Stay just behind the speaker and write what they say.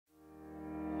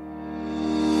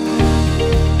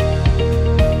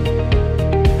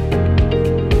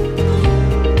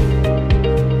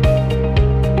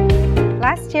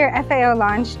IO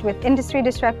launched with Industry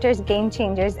Disruptors Game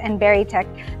Changers and Berytech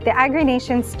the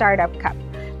Agrination Startup Cup.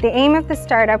 The aim of the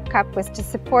Startup Cup was to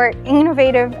support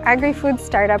innovative agri-food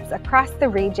startups across the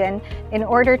region in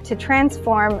order to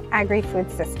transform agri-food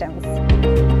systems.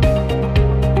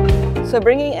 So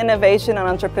bringing innovation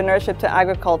and entrepreneurship to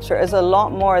agriculture is a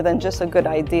lot more than just a good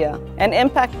idea. And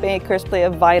impact makers play a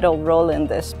vital role in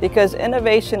this because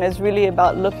innovation is really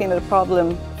about looking at the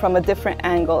problem from a different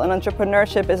angle, and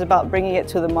entrepreneurship is about bringing it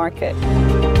to the market.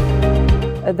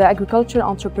 The agricultural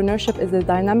entrepreneurship is a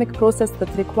dynamic process that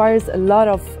requires a lot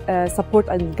of support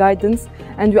and guidance,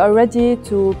 and we are ready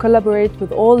to collaborate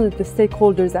with all the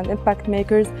stakeholders and impact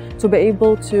makers to be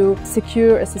able to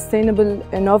secure a sustainable,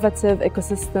 innovative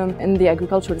ecosystem in the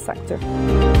agricultural sector.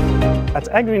 At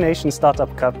Agrination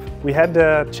Startup Cup, we had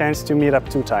the chance to meet up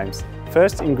 2 times.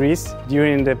 First in Greece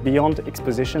during the Beyond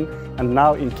exposition, and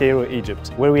now in Cairo,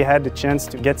 Egypt, where we had the chance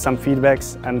to get some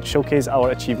feedbacks and showcase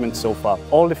our achievements so far.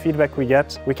 All the feedback we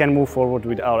get, we can move forward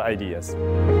with our ideas.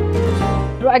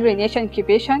 Through Agrination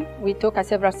incubation, we took a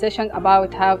several sessions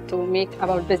about how to make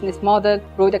our business model,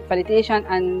 product validation,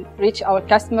 and reach our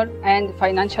customer and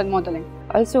financial modeling.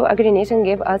 Also, Agrination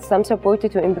gave us some support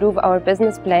to improve our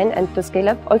business plan and to scale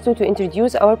up, also to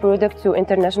introduce our product to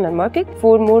international market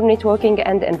for more networking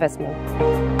and investment.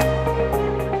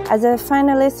 As a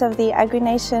finalist of the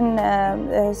Agrination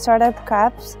Startup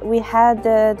Cups, we had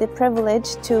the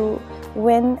privilege to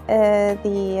win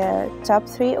the top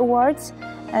 3 awards.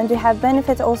 And we have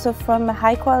benefit also from a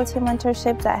high-quality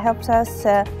mentorship that helps us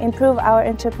improve our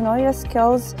entrepreneurial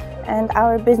skills and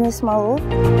our business model.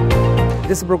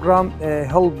 This program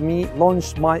helped me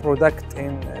launch my product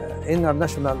in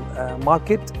international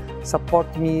market,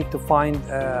 support me to find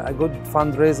a good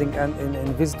fundraising and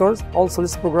investors. Also,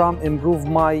 this program improved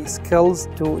my skills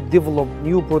to develop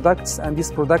new products, and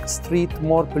these products treat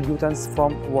more pollutants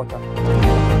from water.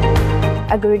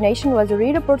 Agrination was a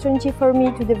real opportunity for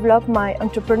me to develop my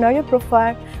entrepreneurial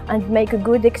profile and make a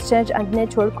good exchange and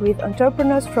network with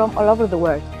entrepreneurs from all over the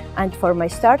world. And for my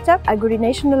startup,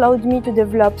 Agrination allowed me to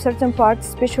develop certain parts,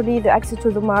 especially the access to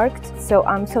the market, so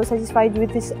I'm so satisfied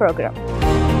with this program.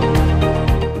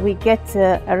 We get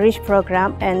a rich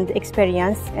program and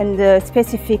experience and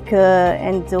specific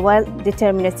and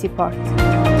well-determinacy part.